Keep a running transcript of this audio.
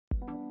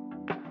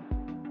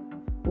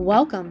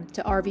Welcome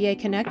to RVA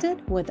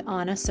Connected with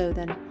Anna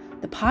Sothen,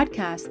 the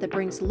podcast that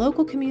brings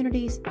local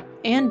communities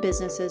and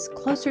businesses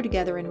closer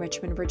together in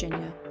Richmond,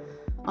 Virginia.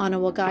 Anna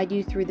will guide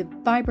you through the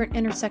vibrant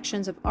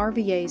intersections of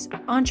RVA's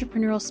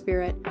entrepreneurial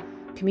spirit,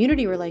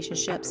 community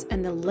relationships,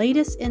 and the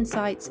latest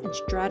insights and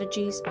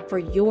strategies for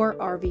your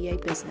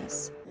RVA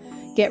business.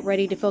 Get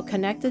ready to feel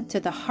connected to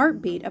the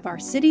heartbeat of our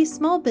city's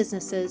small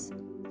businesses.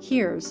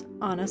 Here's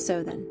Anna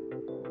Sothen.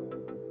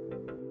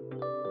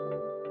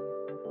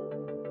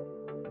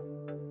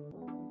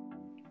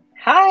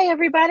 Hi,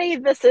 everybody.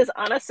 This is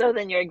Anna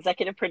Sothen, your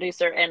executive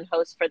producer and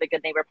host for the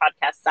Good Neighbor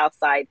Podcast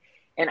Southside.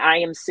 And I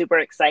am super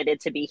excited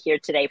to be here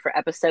today for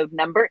episode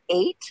number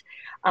 8.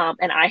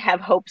 And I have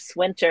Hope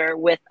Swinter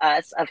with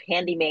us of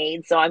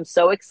Handymade. So I'm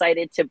so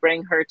excited to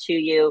bring her to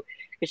you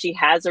because she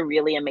has a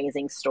really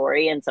amazing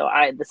story. And so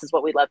this is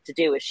what we love to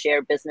do, is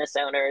share business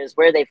owners,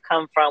 where they've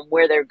come from,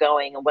 where they're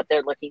going, and what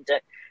they're looking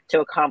to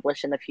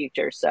accomplish in the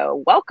future.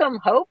 So welcome,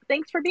 Hope.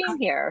 Thanks for being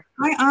here.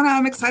 Hi, Anna.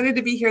 I'm excited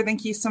to be here.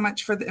 Thank you so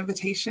much for the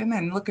invitation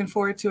and looking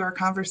forward to our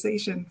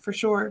conversation for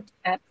sure.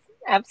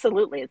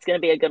 Absolutely. It's going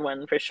to be a good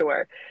one for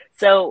sure.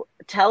 So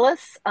tell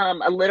us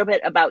a little bit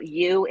about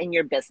you and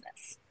your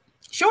business.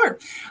 Sure.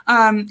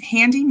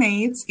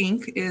 Handymades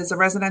Inc. is a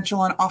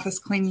residential and office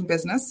cleaning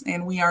business,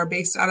 and we are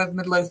based out of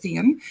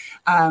Midlothian.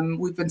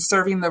 We've been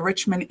serving the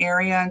Richmond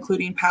area,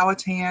 including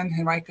Powhatan,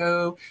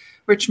 Henrico,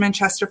 Richmond,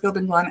 Chesterfield,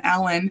 and Glen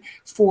Allen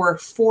for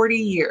 40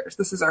 years.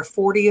 This is our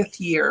 40th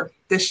year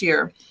this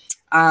year.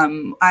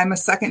 I'm a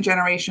second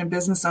generation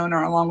business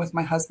owner along with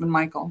my husband,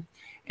 Michael.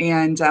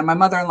 And my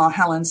mother-in-law,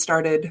 Helen,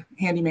 started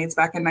Handymades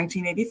back in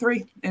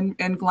 1983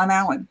 in Glen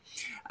Allen.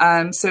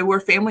 So we're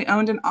family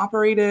owned and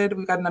operated.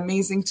 We've got an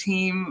amazing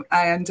team.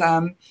 And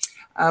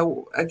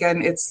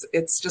again,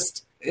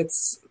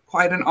 it's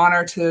quite an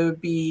honor to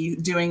be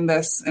doing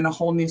this in a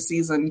whole new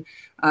season,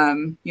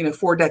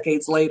 4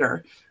 decades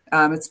later.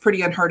 It's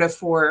pretty unheard of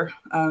for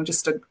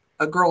just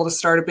a girl to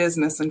start a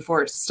business and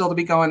for it still to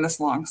be going this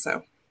long.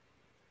 So.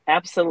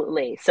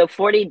 Absolutely. So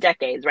 40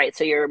 decades, right?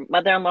 So your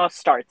mother-in-law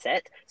starts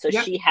it. So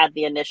Yep. She had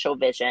the initial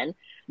vision.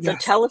 So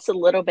Yes. Tell us a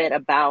little bit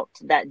about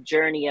that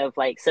journey of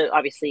so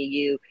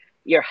obviously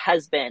your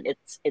husband,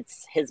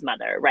 it's his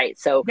mother, right?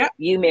 So Yep.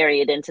 You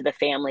married into the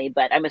family,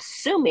 but I'm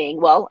assuming,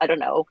 well, I don't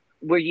know,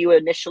 were you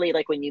initially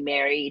when you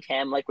married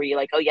him, were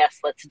you oh yes,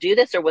 let's do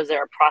this? Or was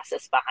there a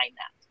process behind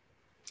that?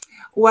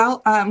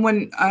 Well,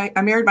 when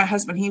I married my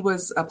husband, he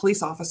was a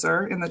police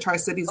officer in the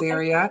Tri-Cities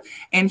area,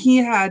 and he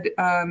had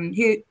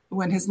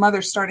when his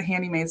mother started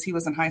Handymades, he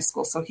was in high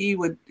school, so we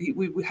would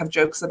have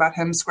jokes about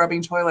him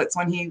scrubbing toilets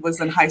when he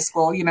was in high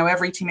school.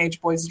 Every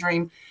teenage boy's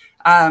dream.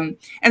 And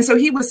so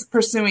he was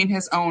pursuing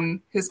his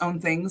own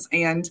things.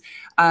 And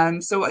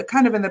so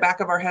kind of in the back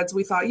of our heads,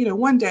 we thought,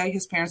 one day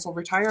his parents will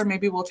retire and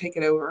maybe we'll take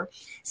it over.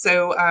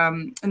 So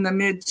in the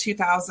mid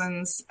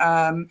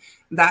 2000s,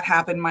 that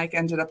happened. Mike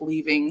ended up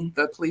leaving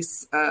the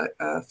police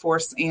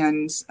force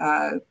and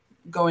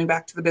going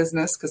back to the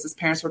business because his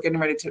parents were getting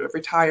ready to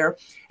retire.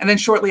 And then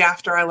shortly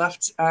after, I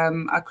left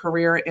a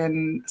career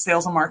in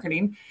sales and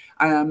marketing.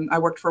 I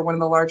worked for one of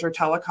the larger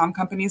telecom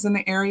companies in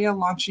the area,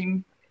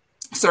 launching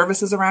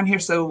services around here.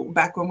 So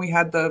back when we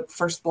had the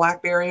first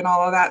BlackBerry and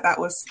all of that, that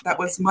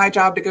was my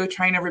job to go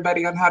train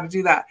everybody on how to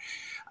do that.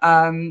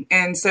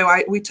 And so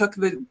we took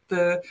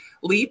the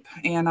leap,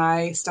 and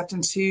I stepped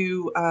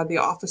into the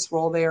office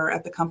role there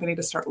at the company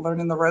to start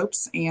learning the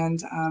ropes.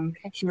 And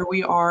here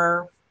we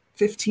are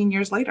 15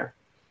 years later.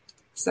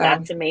 So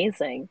that's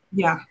amazing.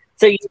 Yeah.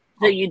 So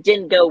you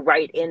didn't go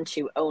right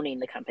into owning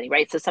the company,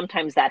 right? So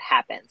sometimes that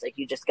happens.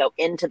 You just go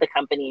into the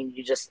company and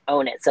you just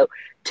own it. So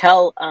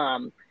tell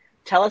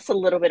us a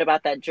little bit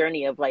about that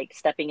journey of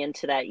stepping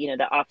into that,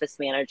 the office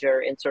manager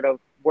and sort of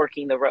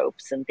working the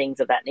ropes and things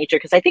of that nature.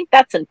 Because I think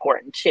that's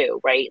important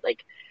too, right?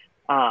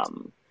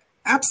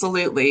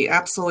 Absolutely.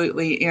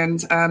 And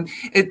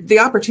the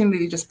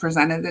opportunity just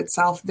presented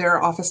itself.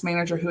 Their office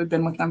manager, who had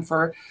been with them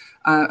for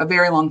a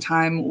very long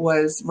time,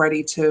 was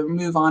ready to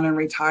move on and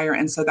retire.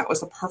 And so that was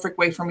the perfect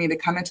way for me to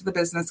come into the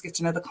business, get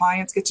to know the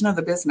clients, get to know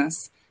the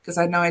business, because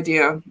I had no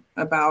idea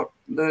about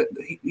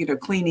the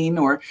cleaning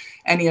or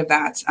any of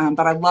that.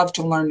 But I love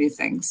to learn new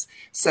things.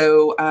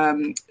 So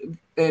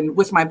and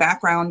with my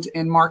background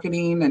in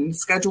marketing and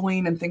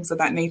scheduling and things of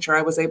that nature,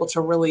 I was able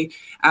to really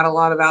add a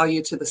lot of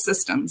value to the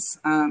systems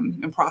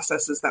and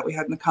processes that we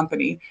had in the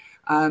company.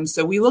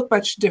 So we look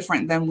much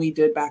different than we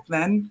did back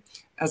then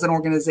as an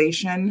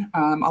organization.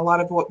 A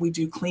lot of what we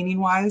do cleaning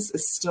wise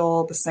is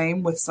still the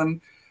same with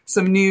some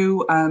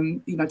new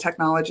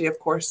technology, of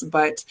course,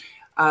 but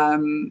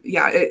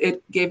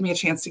it gave me a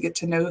chance to get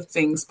to know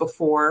things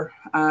before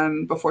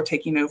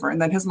taking over.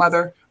 And then his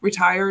mother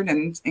retired,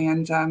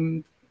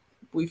 and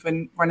we've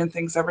been running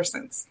things ever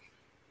since.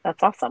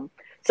 That's awesome.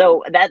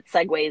 So that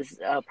segues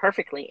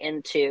perfectly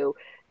into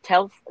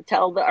tell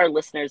our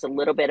listeners a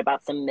little bit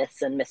about some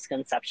myths and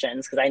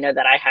misconceptions, because I know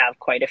that I have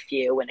quite a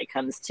few when it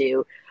comes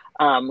to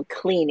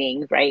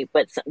cleaning, right?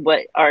 But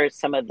what are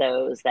some of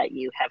those that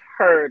you have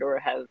heard or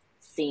have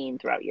seen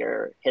throughout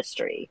your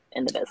history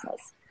in the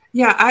business?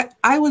 Yeah,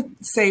 I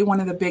would say one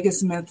of the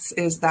biggest myths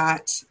is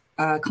that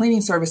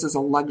cleaning service is a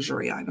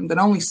luxury item, that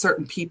only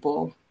certain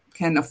people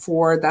can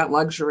afford that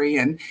luxury.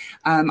 And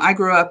I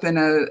grew up in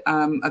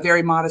a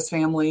very modest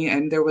family,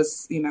 and there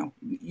was,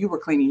 you were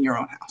cleaning your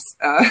own house.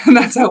 And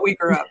that's how we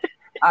grew up.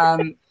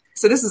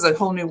 So this is a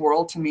whole new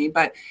world to me,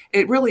 but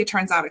it really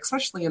turns out,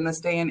 especially in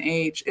this day and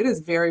age, it is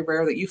very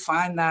rare that you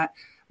find that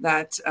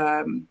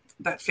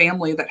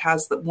family that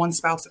has the one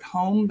spouse at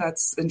home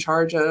that's in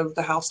charge of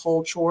the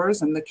household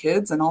chores and the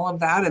kids and all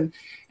of that.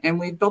 And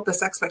we've built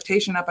this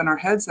expectation up in our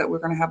heads that we're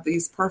going to have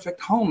these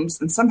perfect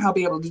homes and somehow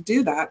be able to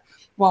do that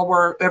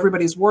while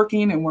everybody's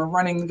working and we're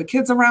running the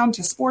kids around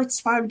to sports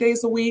 5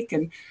 days a week.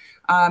 And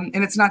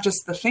it's not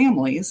just the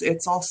families,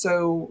 it's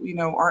also,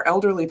 our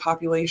elderly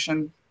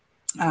population.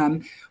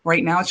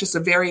 Right now, it's just a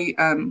very,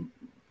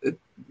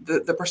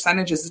 the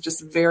percentage is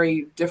just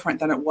very different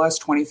than it was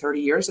 20,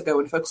 30 years ago.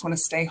 And folks want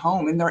to stay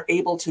home and they're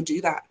able to do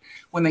that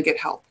when they get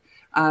help.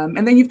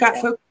 And then you've got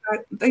folks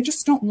that they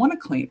just don't want to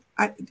clean.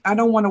 I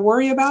don't want to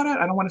worry about it.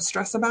 I don't want to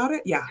stress about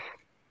it. Yeah.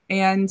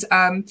 And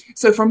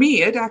so for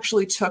me, it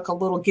actually took a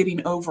little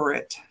getting over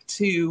it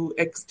to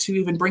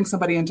even bring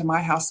somebody into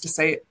my house to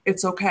say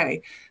it's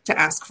okay to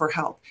ask for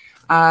help.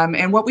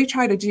 And what we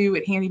try to do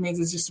at Handymaids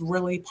is just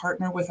really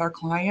partner with our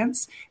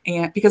clients,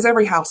 and because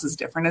every house is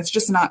different. It's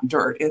just not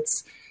dirt.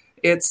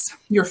 It's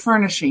your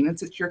furnishing.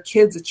 It's your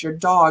kids. It's your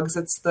dogs.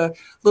 It's the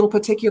little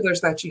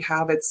particulars that you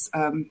have. It's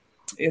the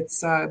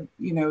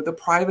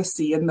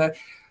privacy and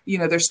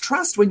there's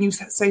trust when you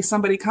say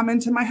somebody come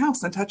into my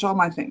house and touch all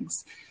my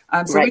things.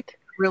 So we take it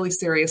really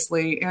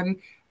seriously, and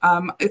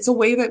it's a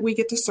way that we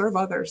get to serve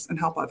others and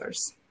help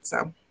others.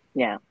 So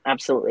yeah,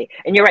 absolutely.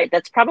 And you're right.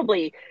 That's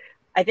probably,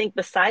 I think,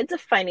 besides a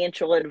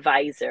financial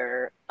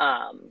advisor,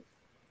 I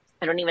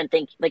don't even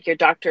think like your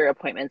doctor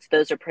appointments,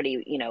 those are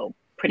pretty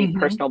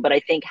personal, but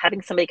I think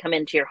having somebody come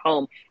into your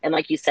home and,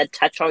 like you said,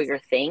 touch all your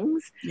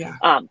things,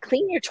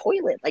 clean your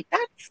toilet, like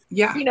that's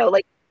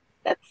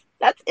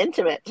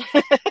intimate.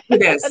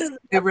 It is.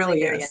 It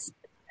really is.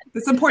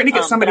 It's important to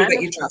get somebody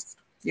that you trust.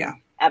 Yeah,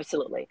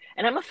 absolutely.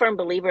 And I'm a firm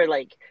believer,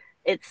 like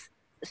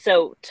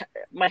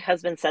my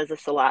husband says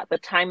this a lot,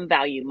 but time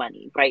value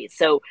money, right?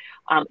 So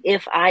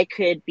if I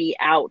could be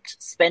out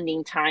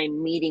spending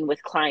time meeting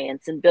with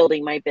clients and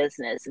building my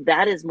business,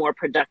 that is more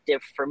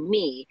productive for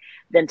me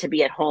than to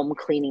be at home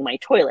cleaning my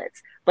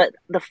toilets. But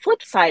the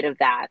flip side of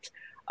that,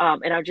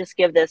 and I'll just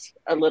give this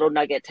a little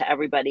nugget to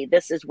everybody,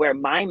 this is where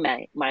my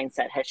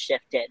mindset has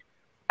shifted.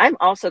 I'm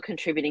also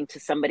contributing to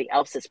somebody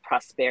else's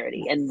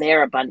prosperity and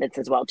their abundance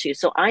as well, too.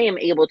 So I am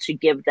able to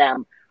give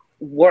them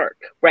work,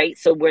 right?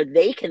 So where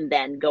they can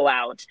then go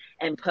out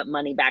and put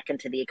money back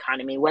into the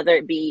economy, whether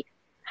it be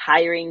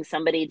hiring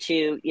somebody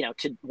to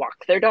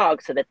walk their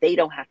dog so that they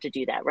don't have to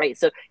do that, right?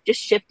 So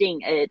just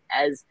shifting it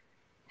as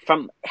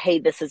from, hey,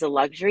 this is a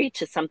luxury,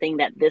 to something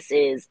that this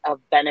is of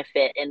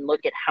benefit, and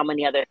look at how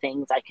many other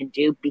things I can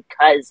do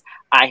because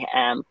I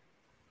am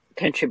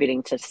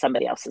contributing to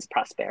somebody else's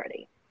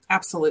prosperity.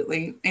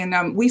 Absolutely.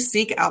 And we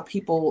seek out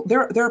people.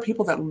 There are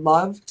people that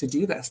love to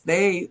do this.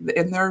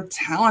 They're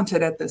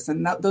talented at this.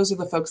 And those are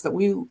the folks that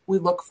we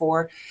look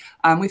for.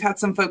 We've had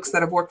some folks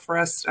that have worked for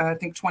us. I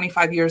think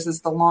 25 years is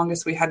the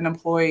longest we had an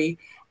employee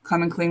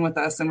come and clean with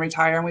us and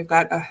retire. And we've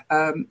got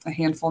a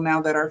handful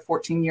now that are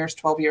 14 years,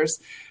 12 years.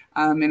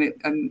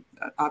 And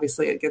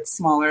obviously it gets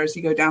smaller as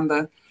you go down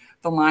the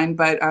line.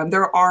 But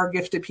there are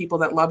gifted people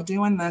that love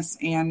doing this,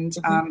 and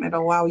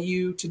it'll allow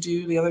you to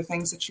do the other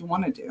things that you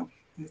want to do.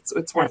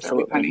 It's worth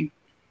every penny.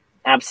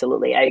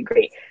 Absolutely. I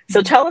agree.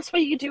 So tell us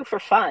what you do for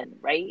fun,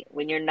 right?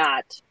 When you're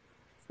not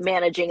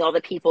managing all the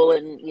people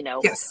and,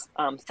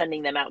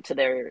 sending them out to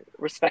their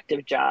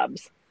respective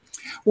jobs.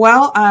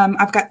 Well,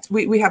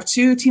 we have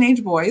 2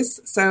 teenage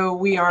boys, so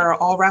we are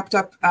all wrapped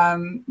up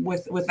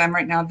with them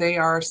right now. They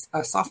are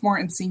a sophomore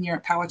and senior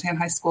at Powhatan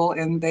High School,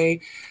 and they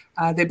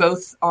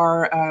both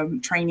are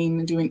training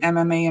and doing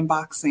MMA and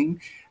boxing.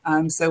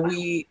 So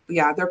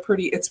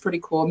it's pretty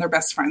cool, and they're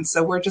best friends.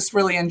 So we're just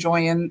really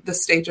enjoying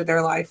this stage of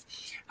their life.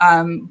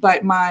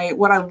 But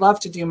what I love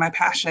to do, my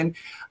passion,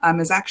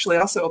 is actually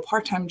also a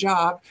part-time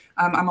job.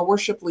 I'm a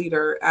worship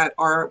leader at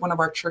one of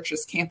our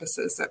church's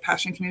campuses at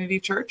Passion Community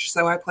Church.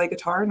 So I play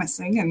guitar and I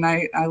sing, and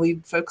I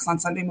lead folks on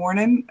Sunday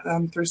morning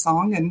through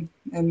song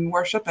and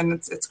worship, and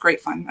it's great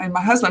fun. And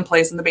my husband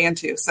plays in the band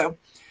too. So.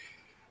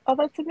 Oh,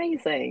 that's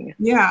amazing.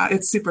 Yeah,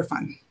 it's super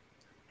fun.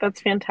 That's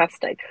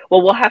fantastic.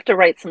 Well, we'll have to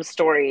write some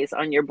stories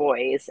on your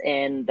boys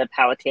in the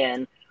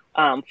Powhatan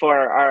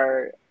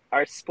for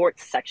our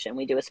sports section.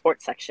 We do a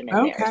sports section in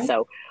there.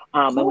 So,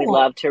 cool. And we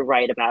love to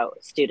write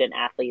about student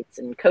athletes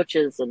and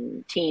coaches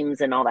and teams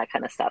and all that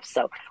kind of stuff.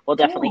 So we'll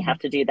definitely have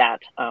to do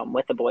that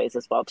with the boys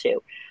as well,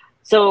 too.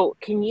 So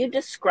can you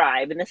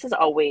describe, and this is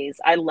always,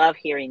 I love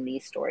hearing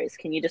these stories.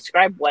 Can you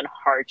describe one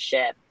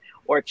hardship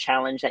or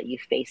challenge that you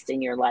faced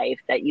in your life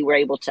that you were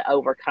able to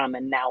overcome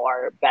and now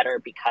are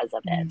better because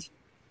of it?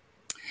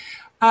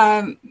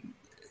 I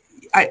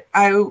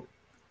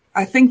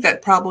think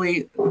that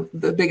probably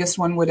the biggest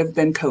one would have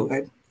been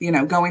COVID,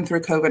 going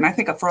through COVID. And I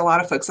think for a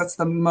lot of folks, that's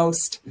the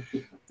most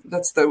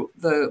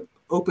the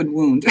open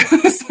wound,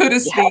 so to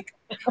speak.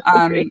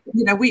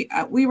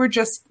 We were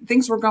just,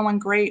 things were going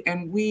great.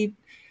 And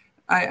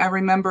I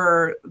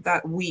remember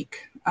that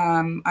week,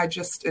 and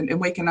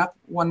waking up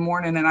one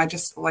morning and I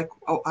just like,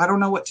 oh, I don't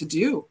know what to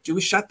do. Do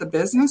we shut the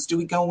business? Do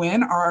we go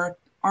in? Are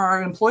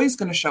our employees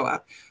going to show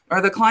up?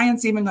 Are the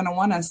clients even going to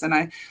want us? And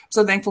I'm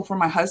so thankful for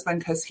my husband,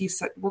 because he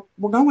said,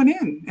 we're going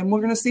in and we're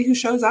going to see who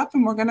shows up,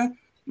 and we're going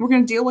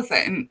to deal with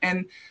it.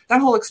 And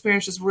that whole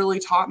experience just really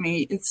taught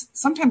me, it's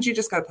sometimes you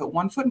just got to put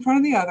one foot in front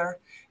of the other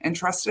and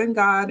trust in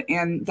God,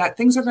 and that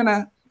things are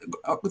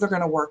they're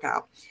going to work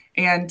out.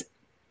 And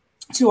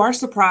to our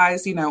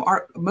surprise,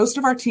 most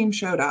of our team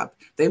showed up.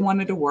 They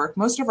wanted to work.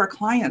 Most of our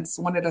clients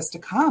wanted us to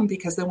come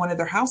because they wanted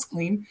their house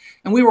clean,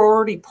 and we were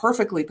already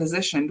perfectly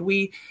positioned.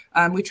 We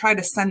tried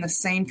to send the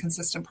same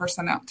consistent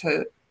person out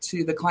to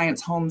the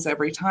clients' homes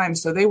every time.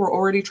 So they were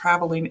already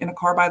traveling in a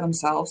car by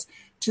themselves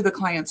to the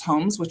clients'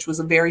 homes, which was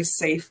a very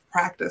safe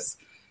practice.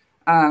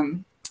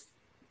 And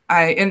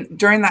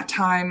during that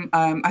time,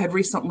 I had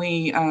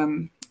recently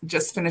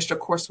just finished a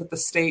course with the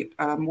state,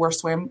 We're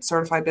SWAM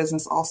certified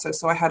business also.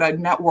 So I had a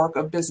network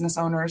of business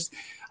owners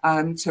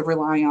to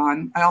rely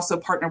on. I also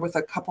partnered with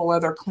a couple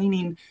other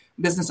cleaning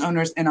business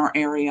owners in our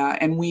area.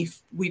 And we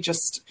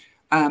just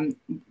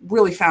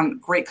really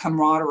found great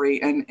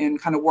camaraderie and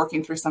kind of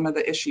working through some of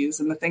the issues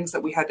and the things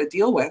that we had to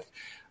deal with.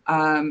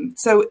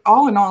 So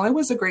all in all, it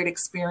was a great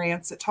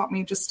experience. It taught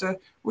me just to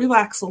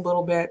relax a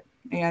little bit.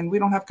 And we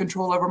don't have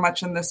control over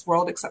much in this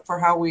world except for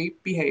how we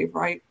behave,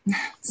 right?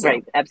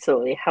 Right,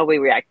 absolutely. How we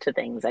react to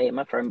things. I am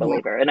a firm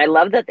believer. Yeah. And I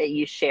love that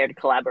you shared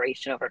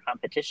collaboration over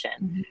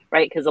competition,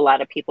 right? Because a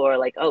lot of people are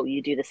like, oh,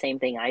 you do the same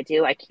thing I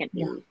do.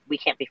 We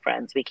can't be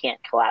friends. We can't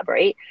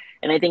collaborate.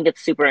 And I think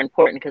it's super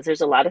important because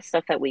there's a lot of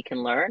stuff that we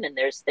can learn, and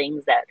there's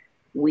things that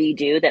we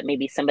do that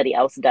maybe somebody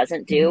else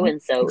doesn't do.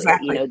 And so,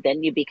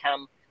 then you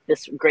become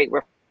this great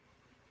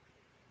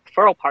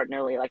referral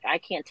partner. Like, I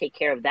can't take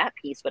care of that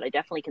piece, but I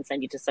definitely can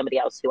send you to somebody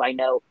else who I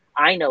know,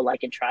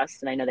 like, and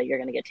trust, and I know that you're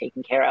going to get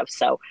taken care of.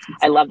 So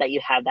I love that you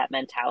have that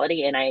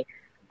mentality. And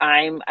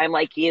I'm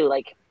like you,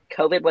 like,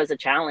 COVID was a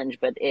challenge,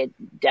 but it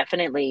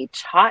definitely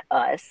taught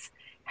us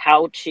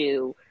how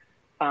to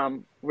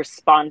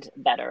respond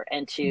better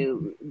and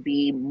to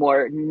be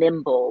more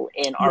nimble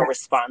in our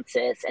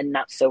responses and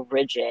not so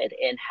rigid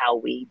in how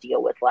we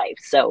deal with life.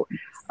 So,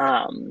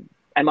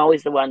 I'm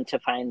always the one to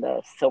find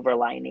the silver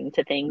lining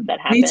to things that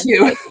happen. Me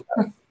too.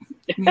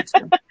 Me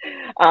too.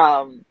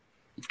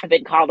 I've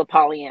been called a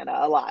Pollyanna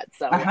a lot,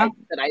 so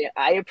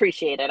I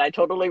appreciate it. I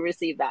totally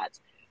receive that.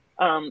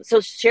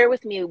 So share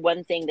with me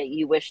one thing that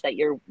you wish that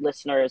your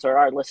listeners or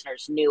our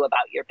listeners knew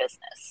about your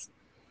business.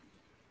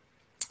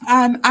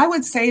 I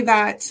would say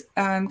that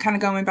kind of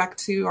going back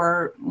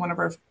to one of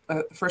our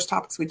first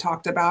topics we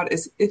talked about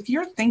is, if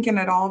you're thinking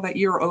at all that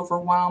you're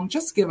overwhelmed,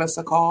 just give us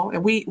a call.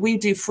 And we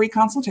do free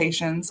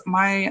consultations.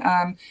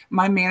 My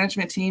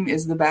management team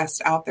is the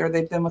best out there.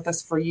 They've been with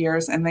us for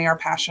years, and they are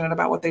passionate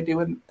about what they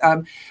do.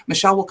 And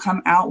Michelle will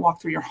come out,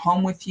 walk through your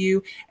home with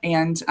you,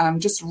 and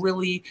just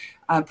really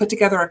put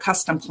together a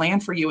custom plan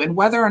for you. And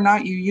whether or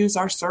not you use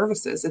our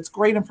services, it's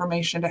great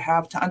information to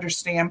have to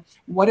understand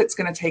what it's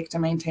going to take to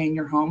maintain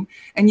your home.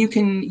 And you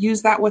can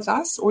use that with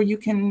us, or you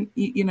can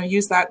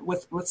use that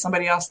with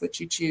somebody else that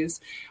you choose.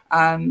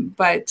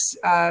 But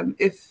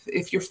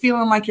if you're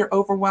feeling like you're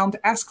overwhelmed,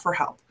 ask for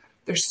help.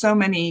 There's so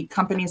many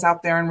companies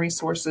out there and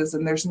resources,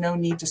 and there's no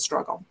need to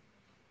struggle.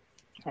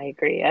 I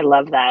agree. I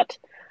love that.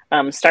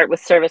 Start with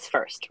service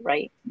first,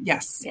 right?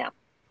 Yes. Yeah.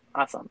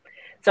 Awesome.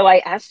 So I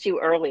asked you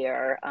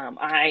earlier,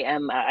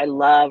 I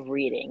love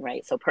reading,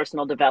 right? So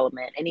personal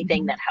development,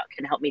 anything that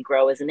can help me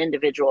grow as an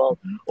individual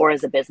or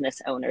as a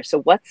business owner.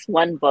 So what's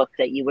one book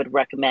that you would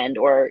recommend,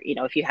 or,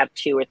 if you have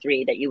 2 or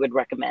 3 that you would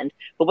recommend,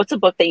 but what's a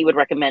book that you would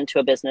recommend to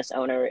a business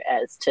owner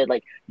as to,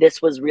 like,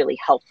 this was really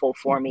helpful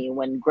for me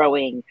when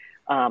growing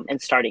and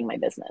starting my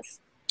business?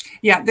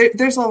 Yeah,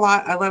 there's a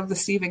lot. I love the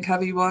Stephen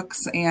Covey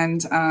books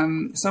and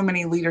so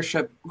many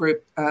leadership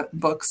group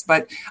books.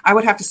 But I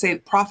would have to say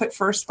Profit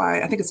First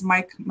by, I think it's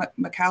Mike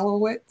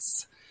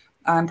Michalowicz.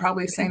 I'm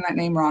probably saying that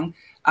name wrong.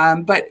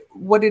 But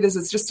what it is,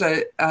 it's just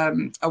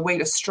a way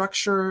to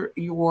structure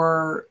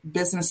your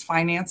business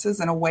finances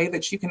in a way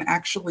that you can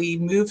actually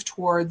move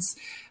towards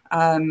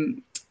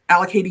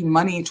allocating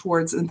money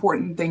towards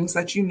important things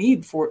that you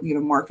need for,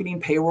 marketing,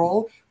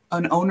 payroll,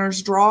 an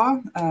owner's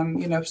draw.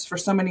 For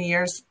so many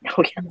years,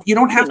 you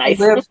don't have to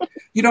live.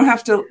 You don't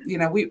have to.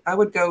 I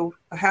would go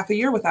a half a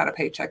year without a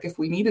paycheck if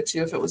we needed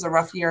to, if it was a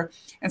rough year.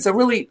 And so,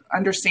 really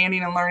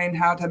understanding and learning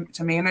how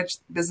to manage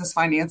business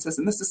finances,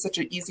 and this is such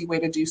an easy way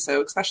to do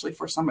so, especially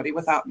for somebody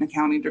without an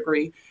accounting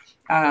degree.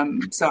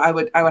 So, I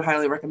would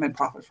highly recommend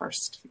Profit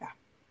First. Yeah.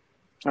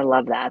 I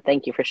love that.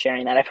 Thank you for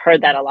sharing that. I've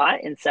heard that a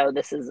lot, and so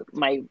this is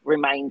my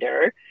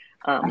reminder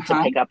to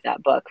pick up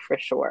that book for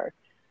sure.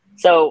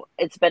 So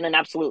it's been an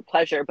absolute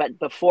pleasure. But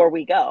before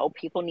we go,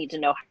 people need to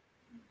know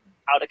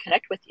how to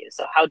connect with you.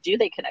 So how do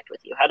they connect with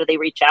you? How do they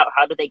reach out?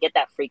 How do they get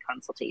that free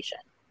consultation?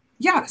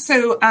 Yeah,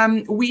 so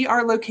we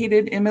are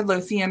located in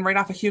Midlothian, right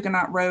off of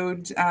Huguenot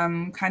Road,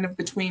 kind of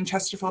between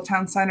Chesterfield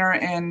Town Center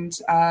and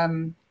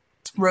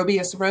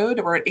Robius Road.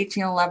 We're at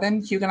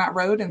 1811 Huguenot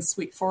Road in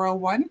Suite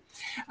 401.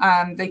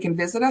 They can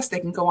visit us.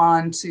 They can go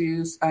on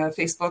to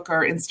Facebook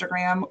or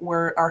Instagram,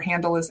 where our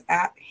handle is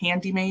at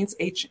Handymaids,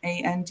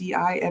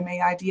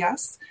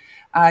 HANDIMAIDS.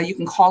 You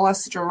can call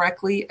us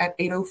directly at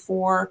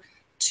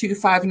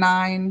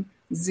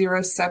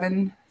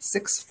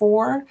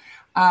 804-259-0764.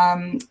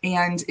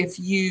 And if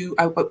you,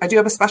 I do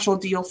have a special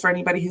deal for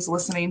anybody who's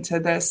listening to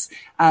this.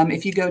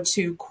 If you go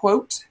to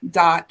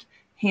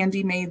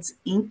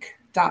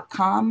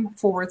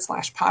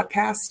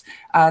quote.handymaids.com/podcast,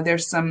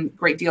 there's some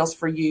great deals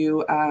for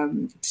you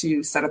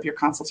to set up your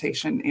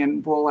consultation,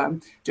 and we'll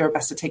do our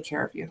best to take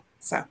care of you.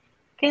 So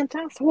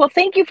fantastic. Well,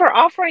 thank you for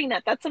offering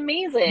that. That's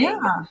amazing.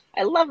 Yeah.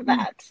 I love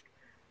that.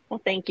 Well,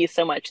 thank you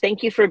so much.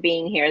 Thank you for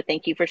being here.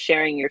 Thank you for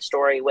sharing your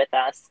story with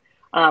us.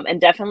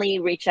 And definitely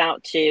reach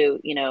out to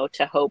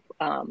Hope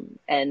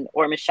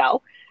or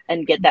Michelle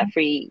and get that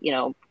free,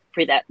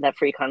 that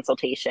free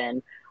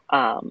consultation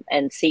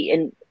and see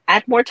and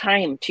add more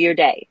time to your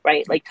day,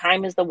 right? Like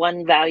time is the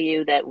one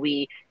value that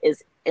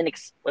is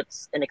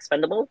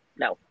inexpendable.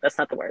 No, that's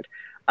not the word.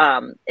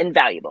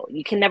 Invaluable.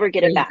 You can never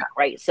get it back,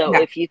 right? So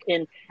if you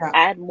can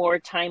add more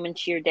time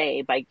into your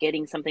day by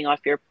getting something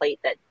off your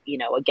plate that,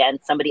 again,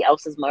 somebody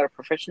else is more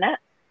proficient at,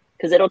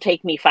 because it'll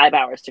take me 5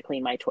 hours to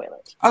clean my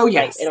toilet. Oh,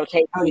 yes. Right? It'll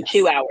take me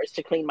 2 hours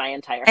to clean my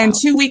entire house. And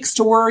 2 weeks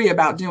to worry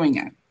about doing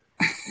it.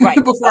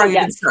 Right. Before I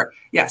even start.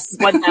 Yes.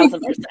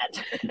 1000%.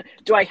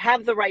 Do I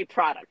have the right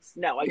products?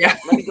 No, I don't.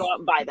 Let me go out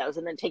and buy those.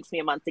 And then it takes me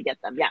a month to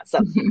get them. Yeah. So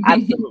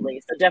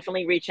absolutely. So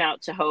definitely reach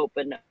out to Hope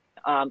and,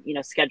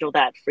 schedule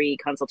that free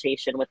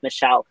consultation with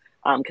Michelle,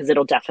 because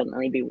it'll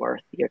definitely be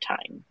worth your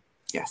time.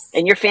 Yes.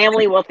 And your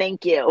family will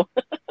thank you.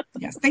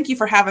 Yes. Thank you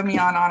for having me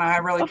on, Anna. I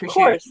really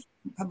appreciate it.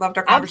 I loved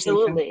our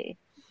conversation.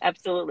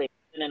 Absolutely.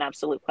 It's been an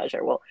absolute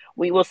pleasure. Well,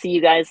 we will see you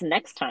guys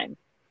next time.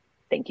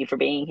 Thank you for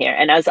being here.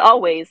 And as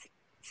always,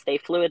 stay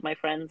fluid, my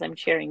friends. I'm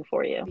cheering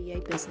for you.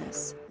 BA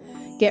Business.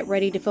 Get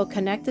ready to feel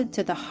connected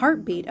to the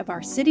heartbeat of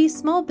our city's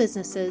small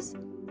businesses.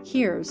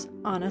 Here's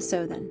Anna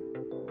Sothen.